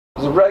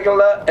Just a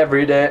regular,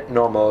 everyday,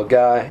 normal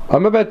guy.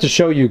 I'm about to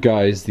show you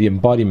guys the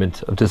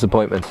embodiment of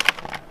disappointment.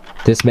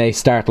 This may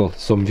startle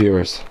some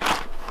viewers.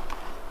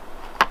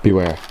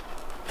 Beware.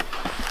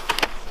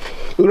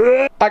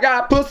 I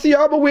got pussy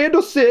on my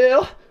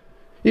windowsill,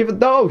 even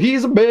though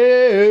he's a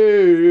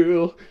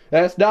male.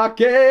 That's not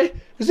gay,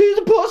 'cause he's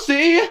a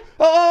pussy.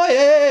 Oh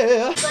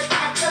yeah.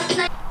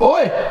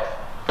 Oi.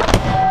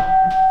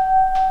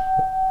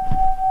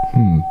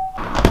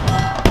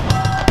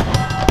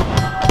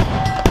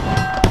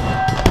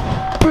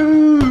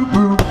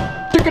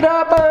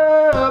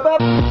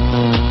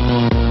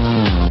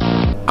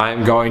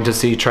 I'm going to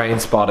see Train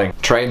Spotting.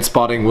 Train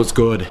Spotting was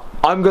good.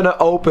 I'm gonna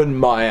open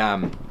my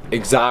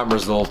exam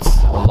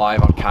results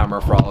live on camera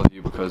for all of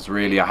you because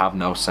really I have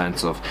no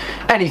sense of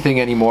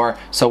anything anymore.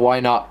 So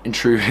why not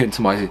intrude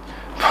into my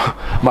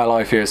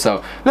life here? So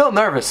a little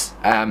nervous,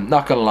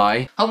 not gonna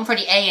lie. Hoping for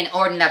the A in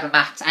ordinary level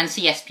maths and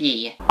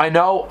CSP. I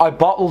know I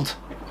bottled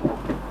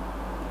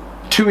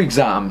 2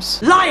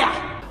 exams. Liar!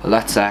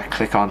 Let's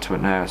click onto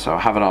it now. So I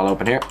have it all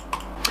open here.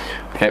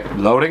 Okay,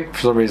 loading. For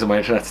some reason my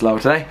internet's slow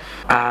today.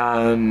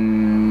 Oh,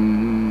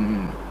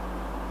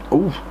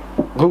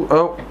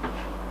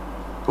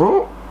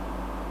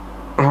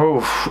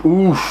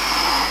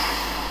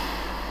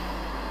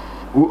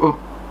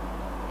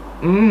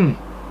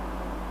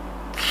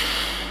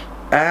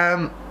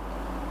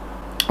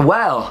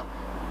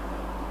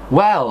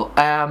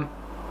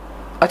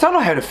 I don't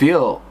know how to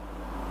feel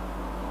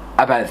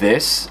about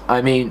this.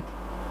 I mean,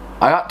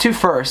 I got 2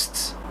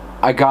 firsts.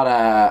 I got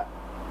a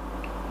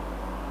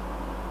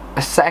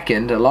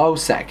second, a low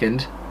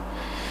second,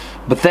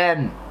 but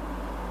then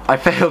I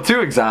failed 2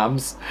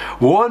 exams.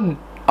 One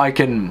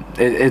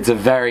it's a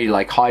very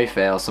like high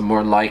fail, so more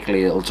than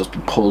likely it'll just be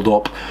pulled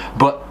up,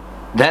 but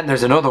then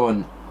there's another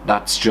one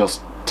that's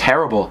just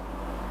terrible.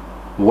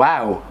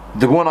 Wow,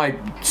 the one I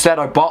said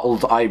I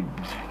bottled, I'm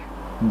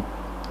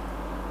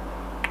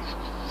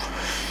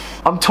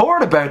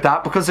torn about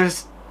that because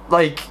there's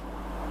like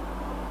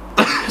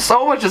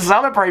so much to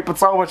celebrate but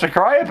so much to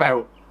cry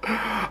about.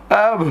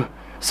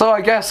 So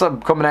I guess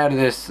I'm coming out of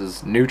this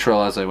as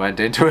neutral as I went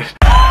into it.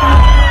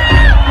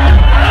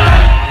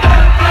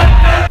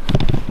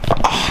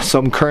 So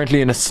I'm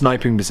currently in a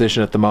sniping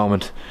position at the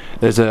moment.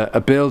 There's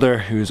a builder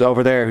who's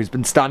over there who's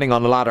been standing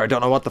on the ladder. I don't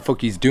know what the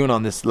fuck he's doing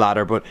on this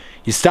ladder, but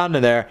he's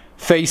standing there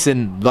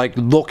facing, like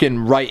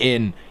looking right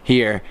in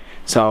here.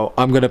 So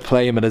I'm gonna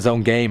play him at his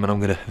own game and I'm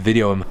gonna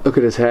video him. Look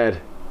at his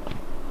head.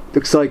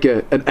 Looks like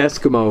an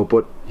Eskimo,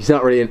 but he's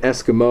not really an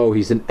Eskimo,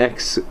 he's an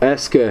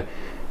Eska.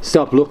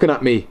 Stop looking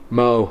at me,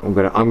 Mo. I'm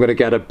gonna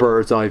get a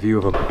bird's eye view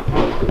of him.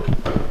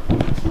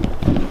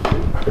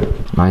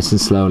 Nice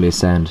and slowly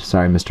ascend.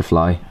 Sorry, Mr.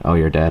 Fly. Oh,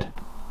 you're dead.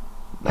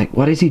 Like,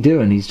 what is he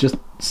doing? He's just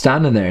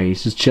standing there.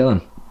 He's just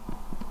chilling.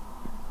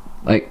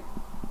 Like,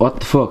 what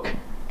the fuck?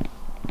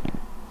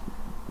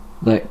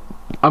 Like,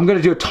 I'm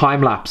gonna do a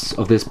time lapse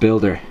of this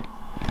builder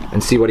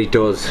and see what he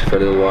does for a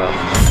little while.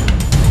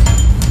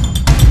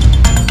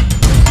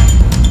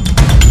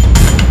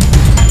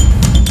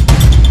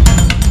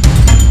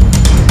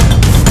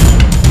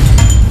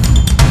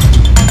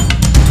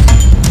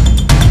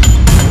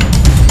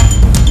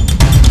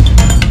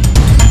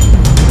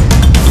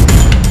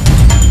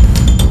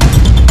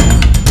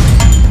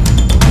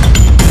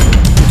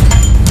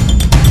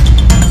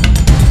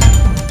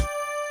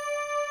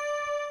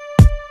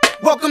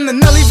 Welcome to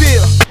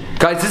Nellyville.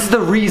 Guys, this is the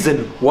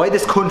reason why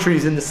this country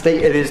is in the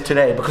state it is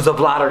today, because of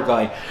Ladder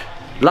Guy.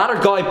 Ladder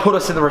Guy put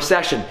us in the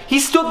recession. He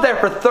stood there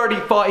for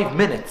 35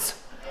 minutes.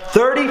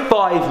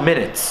 35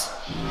 minutes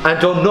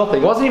and done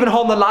nothing. Wasn't even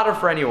holding the ladder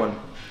for anyone.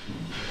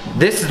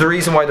 This is the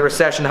reason why the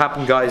recession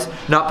happened, guys.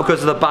 Not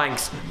because of the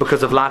banks,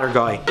 because of Ladder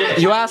Guy.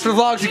 You ask for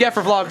vlogs, you get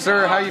for vlogs,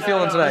 sir. How are you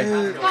feeling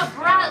today?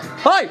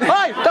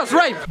 Hi, that's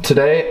right.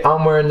 Today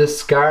I'm wearing this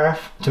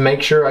scarf to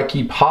make sure I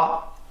keep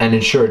hot and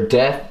ensure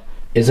death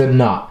is a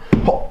knot.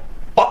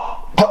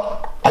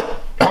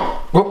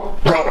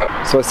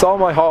 So I saw in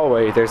my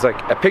hallway there's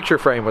like a picture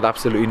frame with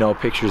absolutely no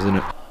pictures in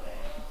it.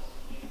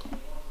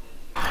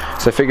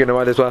 So I figured I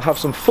might as well have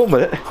some fun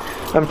with it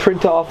and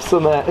print off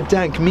some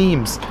dank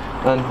memes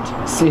and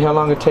see how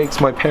long it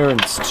takes my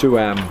parents to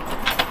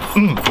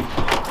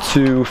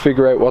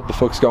figure out what the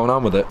fuck's going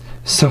on with it.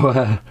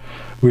 So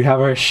we have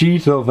our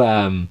sheet of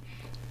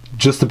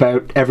just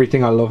about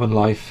everything I love in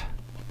life.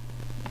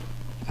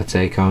 That's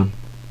Akon.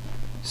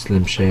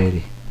 Slim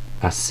Shady,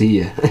 I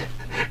see ya.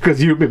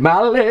 Cause you be my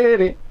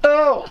lady.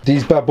 Oh!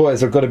 These bad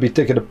boys are gonna be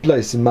taking a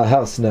place in my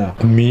house now.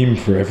 A meme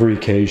for every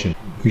occasion.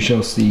 We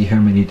shall see how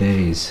many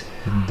days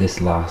this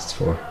lasts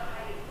for.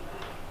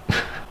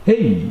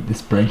 Hey,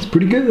 this prank's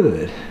pretty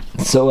good.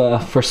 So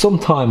for some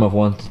time I've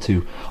wanted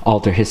to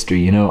alter history,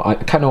 you know. I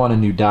kinda want a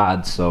new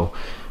dad, so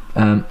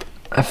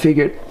I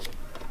figured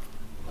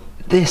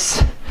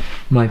this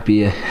might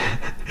be a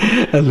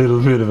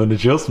little bit of an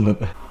adjustment.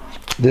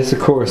 This of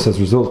course has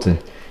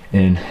resulted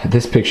in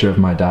this picture of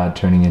my dad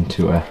turning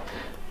into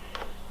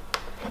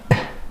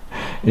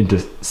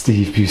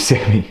Steve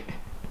Buscemi.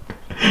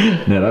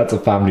 Now that's a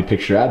family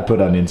picture I'd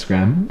put on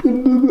Instagram.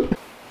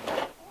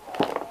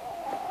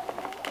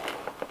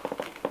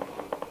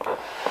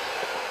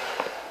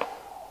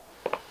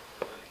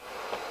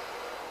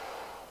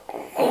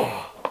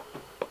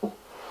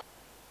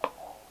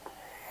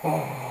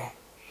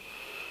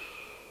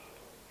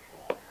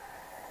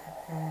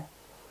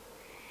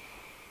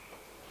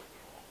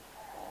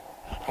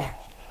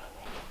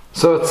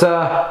 So it's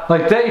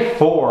like day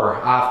 4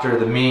 after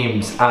the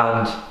memes,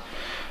 and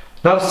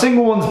not a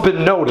single one's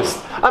been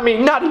noticed. I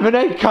mean, not even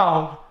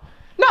Acom.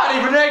 Not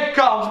even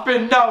Acom's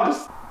been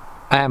noticed.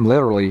 I am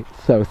literally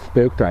so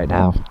spooked right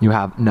now. You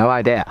have no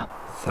idea.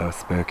 So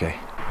spooky.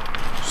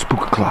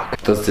 Spook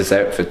o'clock. Does this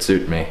outfit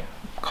suit me?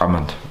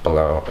 Comment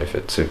below if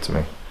it suits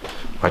me.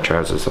 My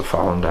trousers have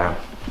fallen down.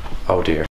 Oh dear.